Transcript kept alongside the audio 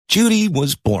Judy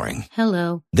was boring.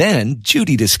 Hello. Then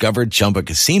Judy discovered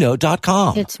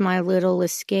ChumbaCasino.com. It's my little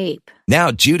escape. Now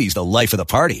Judy's the life of the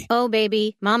party. Oh,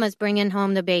 baby, mama's bringing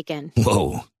home the bacon.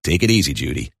 Whoa, take it easy,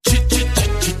 Judy.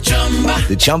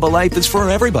 The Chumba life is for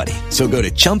everybody. So go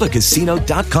to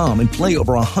ChumbaCasino.com and play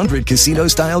over 100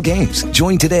 casino-style games.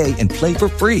 Join today and play for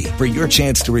free for your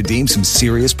chance to redeem some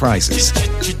serious prizes.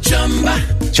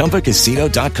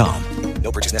 ChumbaCasino.com.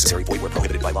 No purchase necessary. Void where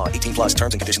prohibited by law. 18 plus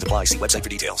terms and conditions apply. See website for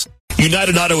details.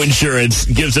 United Auto Insurance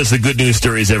gives us the good news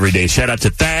stories every day. Shout out to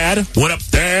Thad. What up,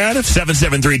 Thad?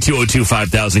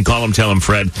 773-202-5000. Call him, tell him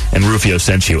Fred and Rufio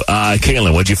sent you.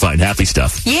 Kaylin, what'd you find? Happy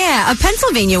stuff. Yeah, a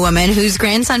Pennsylvania woman whose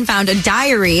grandson found a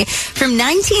diary from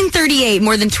 1938,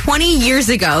 more than 20 years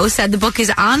ago, said the book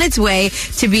is on its way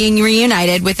to being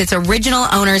reunited with its original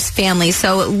owner's family.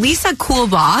 So Lisa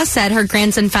Coolbaugh said her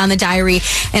grandson found the diary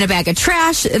in a bag of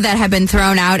trash that had been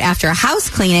thrown out after a house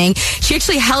cleaning. She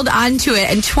actually held on to it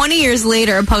and 20 years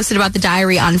later posted about the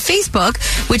diary on Facebook,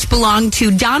 which belonged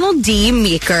to Donald D.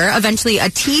 Meeker. Eventually, a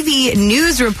TV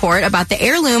news report about the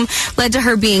heirloom led to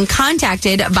her being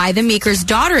contacted by the Meeker's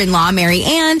daughter-in-law, Mary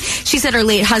Ann. She said her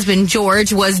late husband,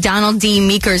 George, was Donald D.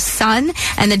 Meeker's son,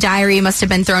 and the diary must have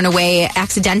been thrown away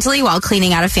accidentally while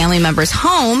cleaning out a family member's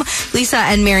home. Lisa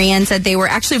and Mary Ann said they were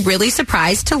actually really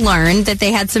surprised to learn that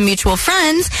they had some mutual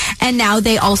friends, and now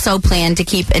they also plan to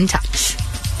keep in touch.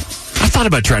 I thought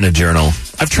about trying to journal.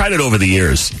 I've tried it over the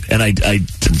years, and I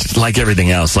like everything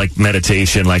else, like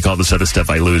meditation, like all this other stuff,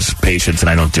 I lose patience and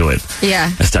I don't do it. Yeah.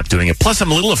 I stopped doing it. Plus,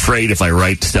 I'm a little afraid if I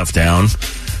write stuff down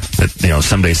that,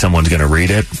 someday someone's going to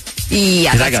read it.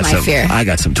 Yeah, that's my fear. I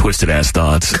got some twisted-ass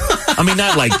thoughts. I mean,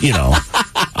 not like,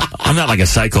 I'm not like a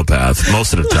psychopath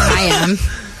most of the time. I am.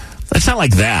 It's not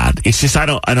like that. It's just, I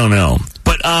don't know.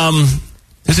 But,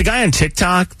 there's a guy on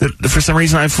TikTok that, for some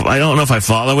reason, I don't know if I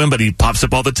follow him, but he pops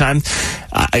up all the time.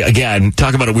 Again,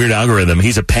 talk about a weird algorithm.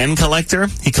 He's a pen collector.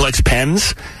 He collects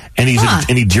pens, and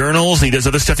and he journals. And he does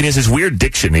other stuff. And he has this weird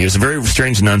diction. He has a very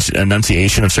strange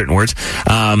enunciation of certain words.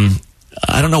 I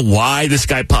don't know why this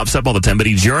guy pops up all the time, but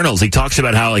he journals. He talks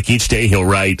about how each day he'll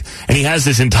write, and he has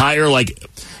this entire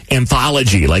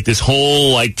anthology, this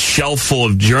whole shelf full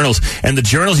of journals. And the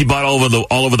journals he bought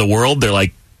all over the world, they're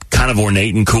kind of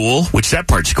ornate and cool, which that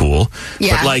part's cool.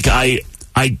 Yeah. But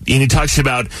and he talks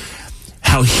about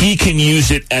how he can use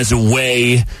it as a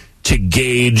way to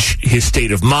gauge his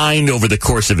state of mind over the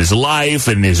course of his life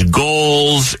and his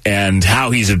goals and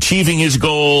how he's achieving his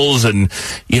goals. And,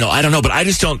 I don't know, but I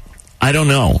don't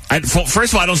know.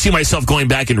 First of all, I don't see myself going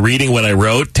back and reading what I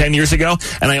wrote 10 years ago,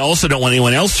 and I also don't want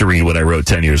anyone else to read what I wrote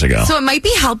 10 years ago. So it might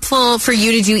be helpful for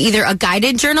you to do either a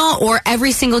guided journal or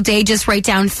every single day just write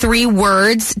down 3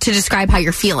 words to describe how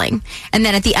you're feeling. And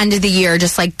then at the end of the year,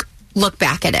 just look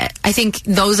back at it. I think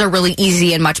those are really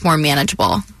easy and much more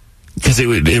manageable. Because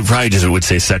it probably just would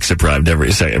say sex deprived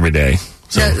every day.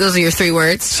 So, those are your 3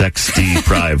 words? Sex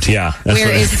deprived, yeah.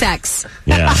 Where is sex?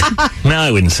 Yeah. No,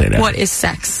 I wouldn't say that. What is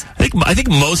sex? I think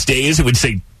most days it would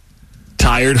say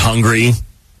tired, hungry,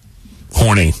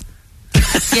 horny.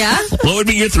 Yeah? What would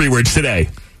be your 3 words today?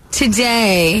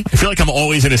 Today. I feel like I'm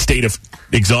always in a state of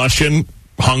exhaustion,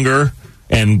 hunger,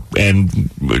 and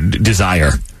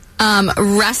desire.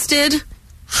 Rested,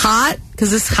 hot,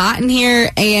 because it's hot in here,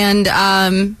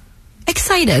 and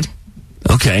excited.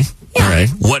 Okay. Yeah. All right.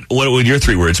 What would your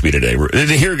 3 words be today?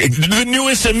 Here, the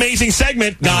newest amazing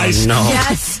segment, guys. Oh, no.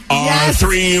 Yes.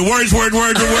 3 words. I'm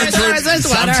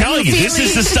telling you, this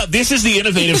is the stuff. This is the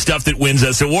innovative stuff that wins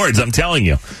us awards. I'm telling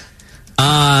you.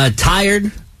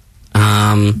 Tired,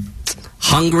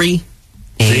 hungry,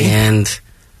 and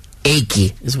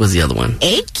achy was the other one.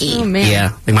 Achy? Oh, man.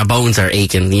 Yeah, my bones are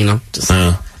aching, Just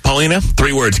Paulina,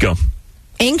 3 words, go.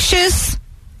 Anxious,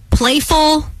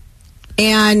 playful,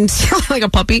 and like a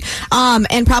puppy.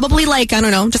 And probably I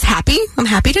don't know, just happy. I'm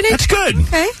happy today. That's good.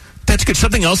 Okay. That's good.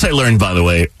 Something else I learned, by the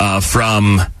way,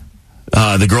 from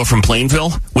the girl from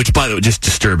Plainville, which, by the way, just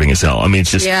disturbing as hell. I mean, it's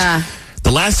just... Yeah.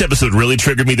 The last episode really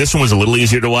triggered me. This one was a little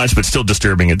easier to watch, but still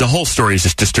disturbing. The whole story is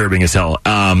just disturbing as hell.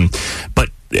 But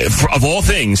of all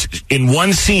things, in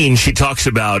one scene, she talks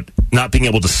about not being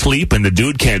able to sleep, and the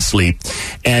dude can't sleep.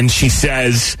 And she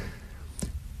says,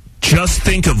 just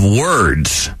think of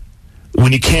words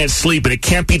when you can't sleep, and it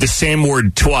can't be the same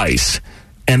word twice.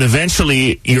 And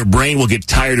eventually, your brain will get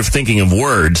tired of thinking of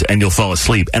words, and you'll fall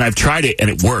asleep. And I've tried it, and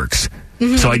it works.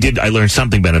 Mm-hmm. So I learned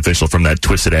something beneficial from that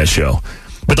twisted-ass show.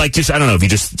 But I don't know, if you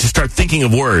just start thinking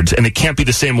of words, and it can't be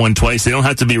the same one twice. They don't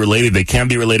have to be related. They can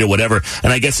be related, whatever.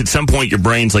 And I guess at some point, your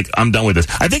brain's like, I'm done with this.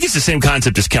 I think it's the same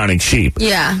concept as counting sheep.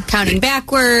 Yeah, counting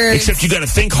backwards. Except you got to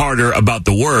think harder about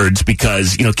the words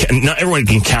because, not everyone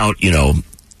can count,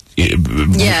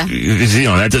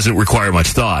 that doesn't require much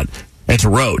thought. It's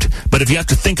rote. But if you have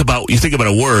to think about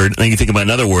a word, and then you think about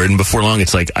another word, and before long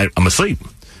it's like, I'm asleep.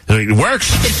 It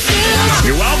works.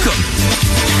 You're welcome.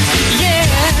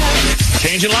 Yeah.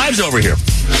 Changing lives over here.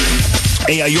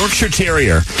 A Yorkshire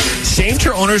Terrier saved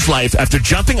her owner's life after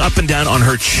jumping up and down on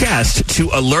her chest to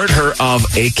alert her of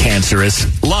a cancerous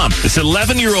lump. This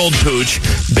 11-year-old pooch,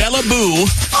 Bella Boo,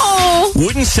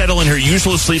 wouldn't settle in her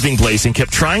usual sleeping place and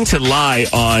kept trying to lie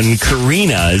on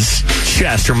Karina's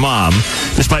chest, her mom,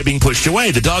 despite being pushed away.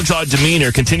 The dog's odd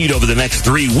demeanor continued over the next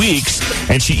 3 weeks,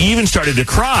 and she even started to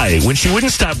cry. When she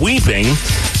wouldn't stop weeping,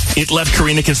 it left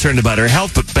Karina concerned about her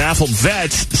health, but baffled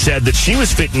vets said that she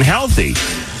was fit and healthy.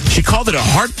 She called it a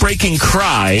heartbreaking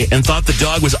cry and thought the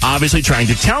dog was obviously trying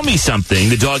to tell me something.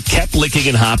 The dog kept licking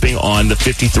and hopping on the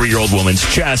 53-year-old woman's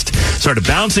chest, started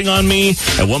bouncing on me.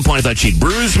 At one point, I thought she'd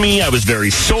bruise me. I was very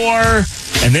sore.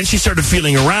 And then she started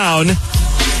feeling around,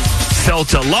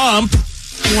 felt a lump.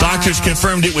 Wow. Doctors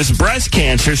confirmed it was breast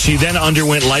cancer. She then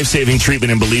underwent life-saving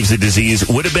treatment and believes the disease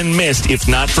would have been missed if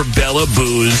not for Bella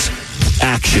Boo's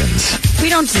actions. We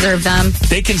don't deserve them.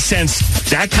 They can sense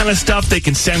that kind of stuff. They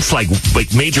can sense like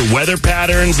major weather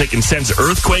patterns. They can sense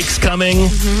earthquakes coming.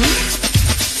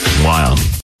 Mm-hmm. Wild.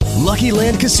 Lucky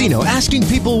Land Casino, asking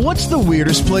people, what's the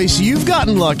weirdest place you've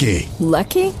gotten lucky?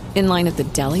 Lucky? In line at the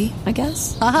deli, I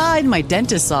guess? Aha, in my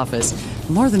dentist's office.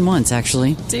 More than once,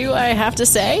 actually. Do I have to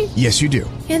say? Yes, you do.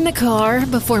 In the car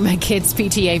before my kids'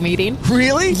 PTA meeting.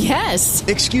 Really? Yes.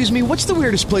 Excuse me, what's the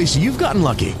weirdest place you've gotten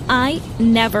lucky? I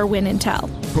never win and tell.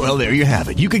 Well, there you have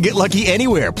it. You can get lucky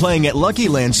anywhere, playing at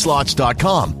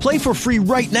LuckyLandSlots.com. Play for free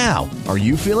right now. Are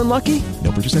you feeling lucky?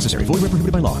 No purchase necessary. Void where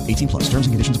prohibited by law. 18+. Terms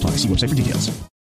and conditions apply. See website for details.